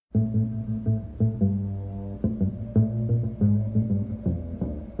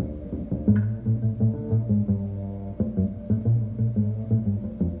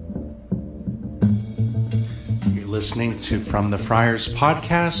listening to From the Friars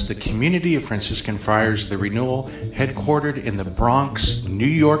podcast, the community of Franciscan Friars of the Renewal, headquartered in the Bronx, New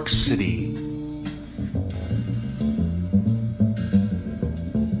York City.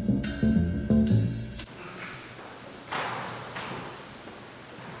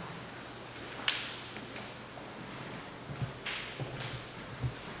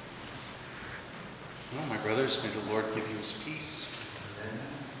 Well, my brothers, may the Lord give you his peace.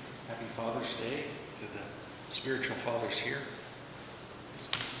 Happy Father's Day to the spiritual fathers here.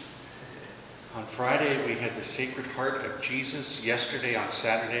 On Friday, we had the Sacred Heart of Jesus. Yesterday, on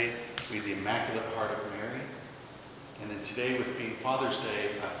Saturday, we had the Immaculate Heart of Mary. And then today, with being Father's Day,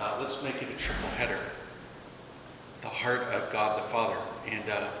 I thought, let's make it a triple header. The Heart of God the Father. And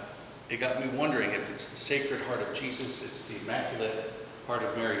it got me wondering, if it's the Sacred Heart of Jesus, it's the Immaculate Heart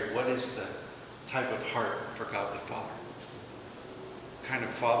of Mary, what is the type of heart for God the Father? What kind of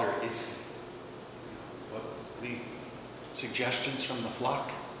father is he? What the suggestions from the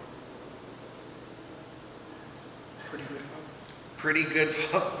flock? Pretty good father. Pretty good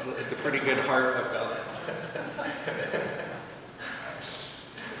father, the pretty good heart of God.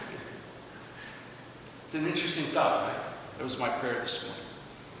 It's an interesting thought, right? That was my prayer this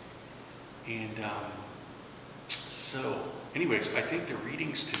morning. And so, anyways, I think the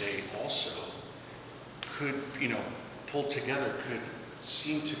readings today also could, pulled together, could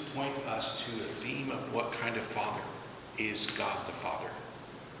seem to point us to a theme of what kind of father is God the Father.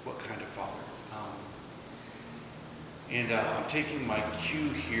 What kind of father? I'm taking my cue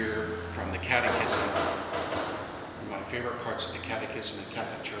here from the Catechism, my favorite parts of the Catechism in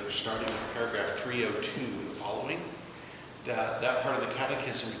Catholic Church, starting with paragraph 302 and following. That part of the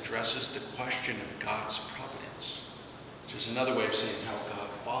Catechism addresses the question of God's providence, which is another way of saying how God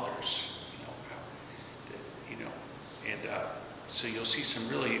fathers. So you'll see some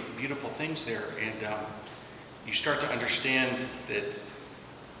really beautiful things there, and you start to understand that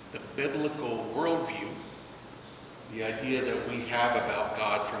the biblical worldview, the idea that we have about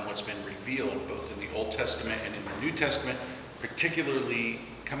God from what's been revealed, both in the Old Testament and in the New Testament, particularly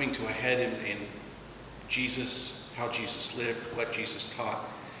coming to a head in Jesus, how Jesus lived, what Jesus taught,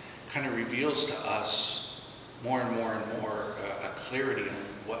 kind of reveals to us more and more and more a clarity on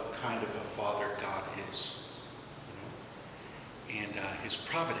what kind of a father God is. And his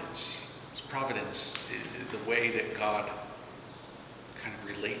providence, the way that God kind of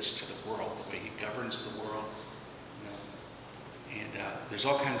relates to the world, the way he governs the world. And there's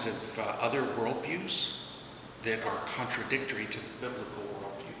all kinds of other worldviews that are contradictory to the biblical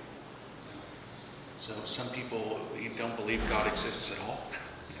worldview. So some people don't believe God exists at all,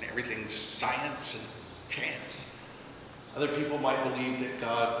 and everything's science and chance. Other people might believe that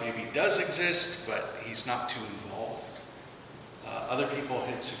God maybe does exist, but he's not too involved. Other people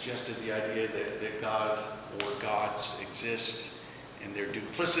had suggested the idea that God or gods exist, and they're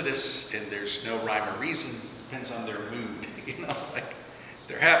duplicitous, and there's no rhyme or reason. Depends on their mood, like if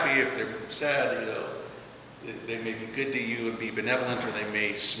they're happy, if they're sad, they may be good to you and be benevolent, or they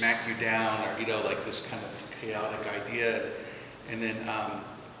may smack you down, or like this kind of chaotic idea. And then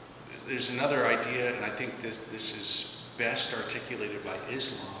there's another idea, and I think this is best articulated by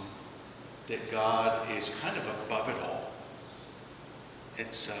Islam, that God is kind of above it all.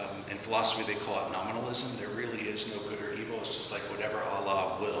 It's in philosophy they call it nominalism. There really is no good or evil. It's just like whatever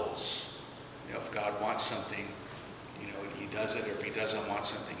Allah wills. If God wants something, he does it, or if he doesn't want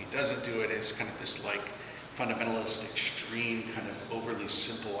something, he doesn't do it. It's kind of this like fundamentalist, extreme, kind of overly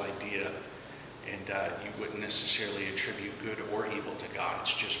simple idea, and you wouldn't necessarily attribute good or evil to God.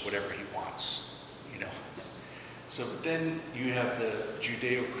 It's just whatever he wants, So but then you have the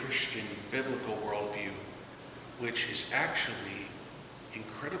Judeo-Christian biblical worldview, which is actually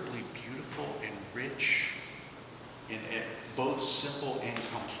incredibly beautiful and rich, and both simple and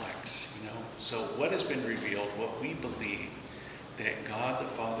complex, So what has been revealed, what we believe, that God the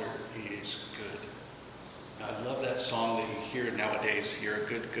Father is good. I love that song that you hear nowadays, you're a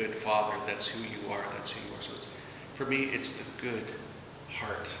good, good Father, that's who you are, that's who you are. So for me, it's the good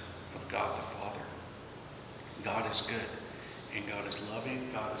heart of God the Father. God is good, and God is loving,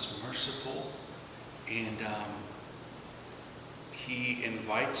 God is merciful, and he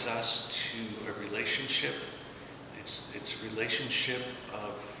invites us to a relationship. It's a relationship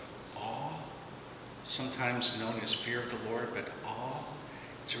of awe, sometimes known as fear of the Lord, but awe.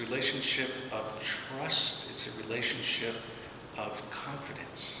 It's a relationship of trust. It's a relationship of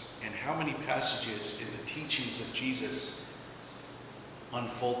confidence. And how many passages in the teachings of Jesus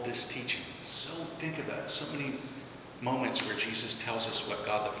unfold this teaching? So think of that. So many moments where Jesus tells us what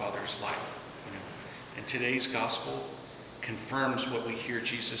God the Father is like. And today's gospel confirms what we hear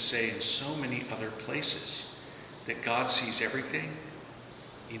Jesus say in so many other places. that God sees everything,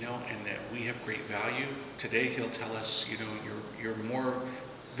 and that we have great value. Today he'll tell us, you're more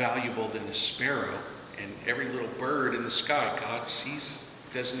valuable than a sparrow, and every little bird in the sky, God sees,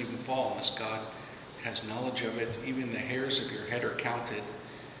 doesn't even fall unless God has knowledge of it. Even the hairs of your head are counted.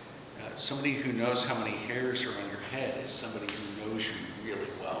 Somebody who knows how many hairs are on your head is somebody who knows you really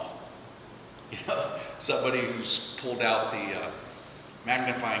well. Somebody who's pulled out the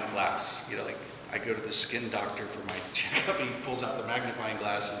magnifying glass. Like I go to the skin doctor for my checkup, he pulls out the magnifying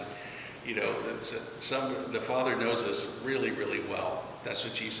glass, and the Father knows us really, really well. That's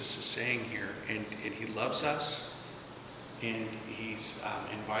what Jesus is saying here, and he loves us, and he's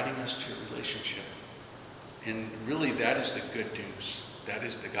inviting us to a relationship. And really, that is the good news. That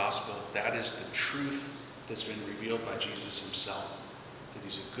is the gospel. That is the truth that's been revealed by Jesus himself. That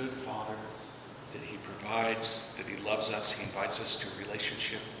he's a good Father, that he provides, that he loves us, he invites us to a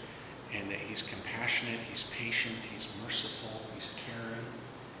relationship, and that he's compassionate, he's patient, he's merciful, he's caring,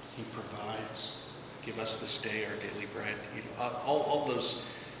 he provides. Give us this day our daily bread. All those,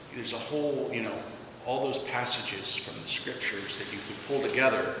 there's a whole, all those passages from the scriptures that you could pull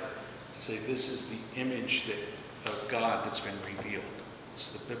together to say this is the image of God that's been revealed. It's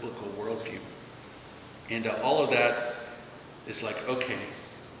the biblical worldview. And all of that is like, okay,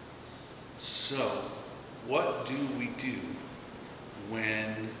 so what do we do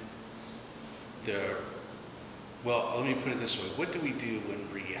when let me put it this way. What do we do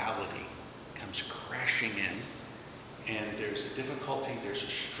when reality comes crashing in, and there's a difficulty, there's a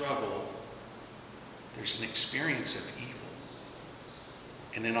struggle, there's an experience of evil?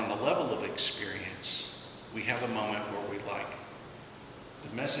 And then on the level of experience, we have a moment where we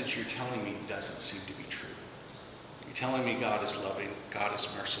the message you're telling me doesn't seem to be true. You're telling me God is loving, God is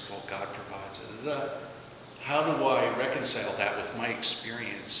merciful, God provides. How do I reconcile that with my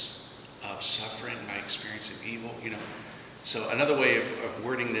experience of suffering, my experience of evil? So another way of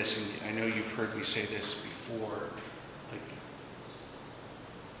wording this, and I know you've heard me say this before,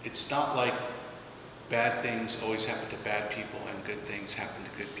 it's not like bad things always happen to bad people and good things happen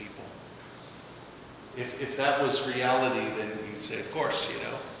to good people. If that was reality, then you'd say, of course,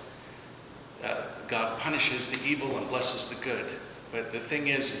 God punishes the evil and blesses the good. But the thing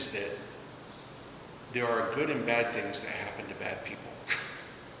is that there are good and bad things that happen to bad people.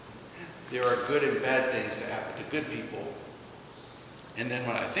 There are good and bad things that happen to good people. And then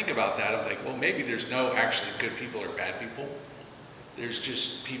when I think about that, I'm like, well, maybe there's no actually good people or bad people. There's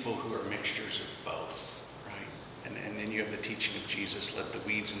just people who are mixtures of both, right? And then you have the teaching of Jesus, let the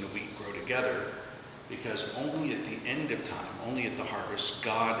weeds and the wheat grow together, because only at the end of time, only at the harvest,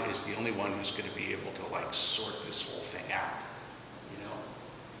 God is the only one who's going to be able to sort this whole thing out,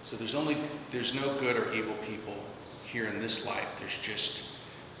 So there's no good or evil people here in this life. There's just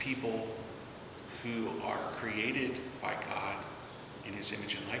people who are created by God in his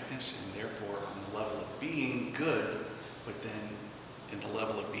image and likeness, and therefore on the level of being good, but then in the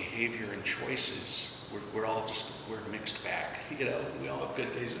level of behavior and choices, we're a mixed bag. We all have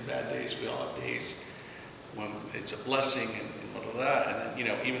good days and bad days. We all have days when it's a blessing and blah, blah, blah. And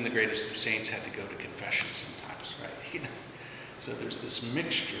then, even the greatest of saints had to go to confession sometimes, right? So there's this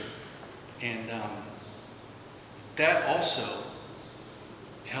mixture, and that also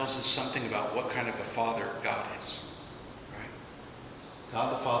tells us something about what kind of a Father God is, right?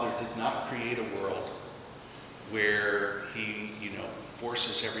 God the Father did not create a world where he,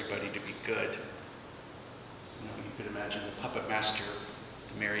 forces everybody to be good. You could imagine the puppet master,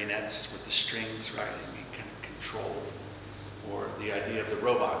 the marionettes with the strings, right, and be kind of controlled. Or the idea of the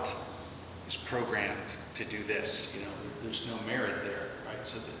robot who's programmed to do this. There's no merit there, right?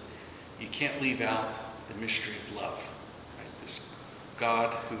 So that you can't leave out the mystery of love, right? This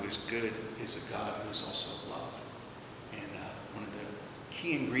God who is good is a God who is also love. And one of the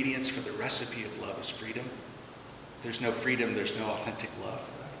key ingredients for the recipe of love is freedom. If there's no freedom, there's no authentic love.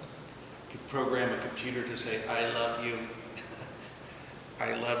 Right? You could program a computer to say, I love you.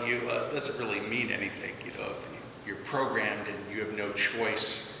 I love you. It doesn't really mean anything, if you're programmed and you have no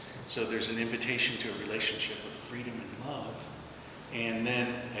choice. So there's an invitation to a relationship of freedom and love. And then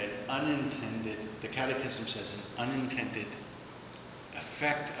the Catechism says an unintended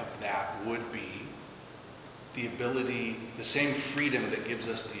effect of that would be the same freedom that gives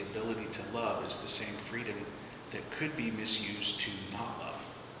us the ability to love is the same freedom that could be misused to not love.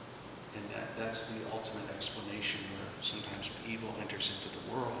 And that's the ultimate explanation where sometimes evil enters into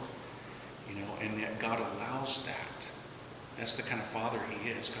the world, and yet God allows that. That's the kind of Father he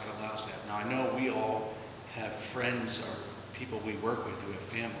is. God allows that. Now, I know we all have friends or people we work with who have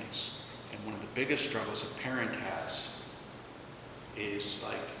families, and one of the biggest struggles a parent has is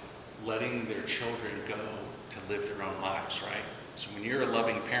letting their children go to live their own lives, right? So when you're a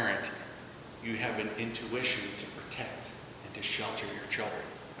loving parent, you have an intuition to protect and to shelter your children,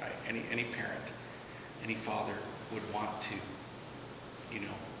 right? Any parent, any father would want to,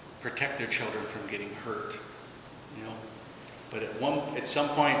 protect their children from getting hurt, But at some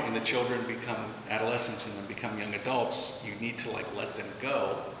point when the children become adolescents and then become young adults, you need to let them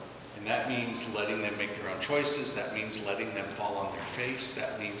go. And that means letting them make their own choices. That means letting them fall on their face.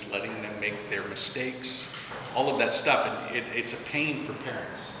 That means letting them make their mistakes. All of that stuff. And it's a pain for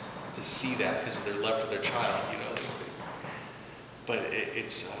parents to see that because of their love for their child, But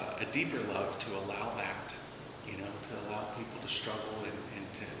it's a deeper love to allow that, to allow people to struggle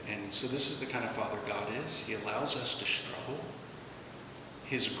and so this is the kind of Father God is. He allows us to struggle.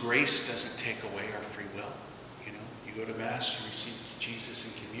 His grace doesn't take away our free will. You go to Mass, you receive Jesus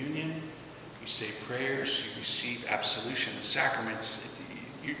in communion, you say prayers, you receive absolution, the sacraments,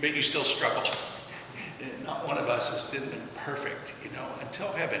 but you still struggle. Not one of us is perfect,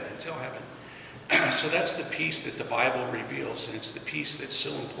 until heaven. So that's the peace that the Bible reveals, and it's the peace that's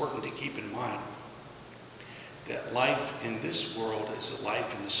so important to keep in mind. That life in this world is a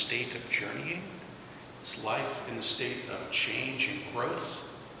life in the state of journeying. It's life in the state of change and growth.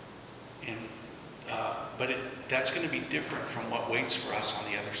 But that's going to be different from what waits for us on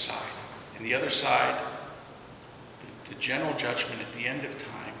the other side. And the other side, the general judgment at the end of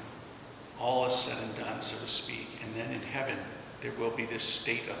time, all is said and done, so to speak. And then in heaven, there will be this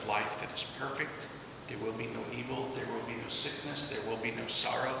state of life that is perfect. There will be no evil. There will be no sickness. There will be no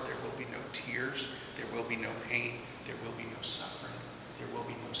sorrow. There will be no tears. There will be no pain. There will be no suffering. There will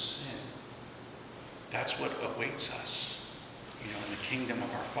be no sin. That's what awaits us, in the kingdom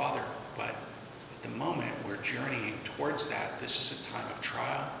of our Father. But at the moment we're journeying towards that, this is a time of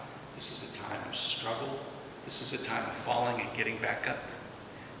trial. This is a time of struggle. This is a time of falling and getting back up,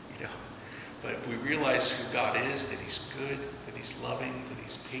 But if we realize who God is, that he's good, that he's loving, that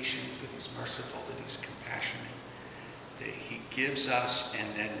he's patient, that he's merciful, that he's compassionate, that he gives us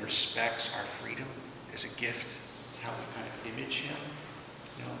and then respects our freedom as a gift. It's how we kind of image him.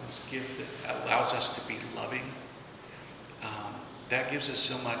 This gift that allows us to be loving. That gives us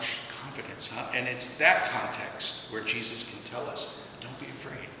so much confidence. And it's that context where Jesus can tell us, don't be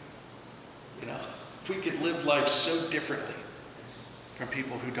afraid. If we could live life so differently from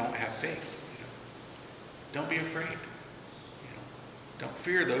people who don't have faith, don't be afraid. Don't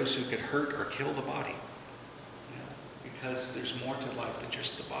fear those who could hurt or kill the body. Because there's more to life than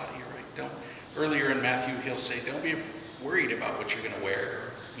just the body, right? Earlier in Matthew, he'll say, don't be worried about what you're going to wear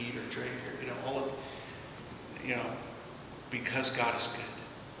or eat or drink or, all of, because God is good.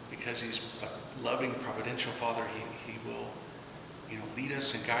 Because he's a loving, providential Father, he will, lead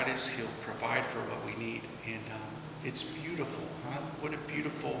us and guide us. He'll provide for what we need. And it's beautiful, huh? What a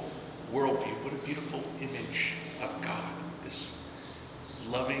beautiful worldview. What a beautiful image of God. This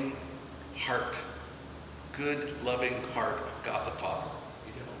loving heart, good, loving heart of God the Father.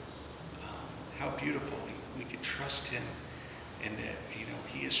 How beautiful we could trust him, and that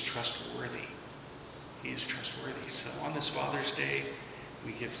he is trustworthy. He is trustworthy. So on this Father's Day,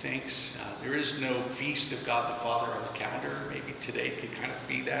 we give thanks. There is no feast of God the Father on the calendar. Maybe today could kind of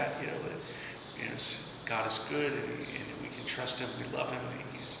be that. God is good, and we can trust him. We love him.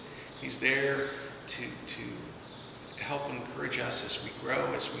 He's there to help encourage us as we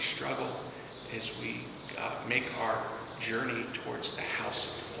grow, as we struggle, as we make our journey towards the house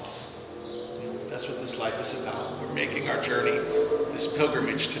of the Father. That's what this life is about. We're making our journey, this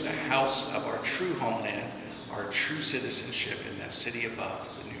pilgrimage to the house of our true homeland, our true citizenship in that city above,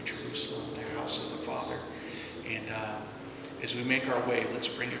 the New Jerusalem, the house of the Father. And as we make our way, let's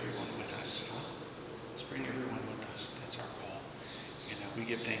bring everyone with us. Huh? Let's bring everyone with us. That's our goal. And we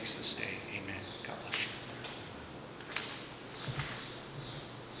give thanks this day. Amen. God bless you.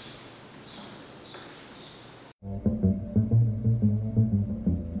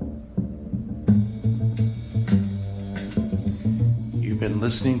 Been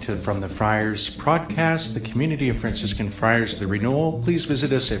listening to From the Friars podcast, the community of Franciscan Friars, the Renewal. Please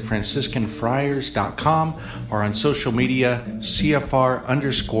visit us at franciscanfriars.com or on social media,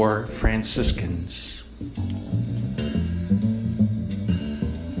 CFR_Franciscans.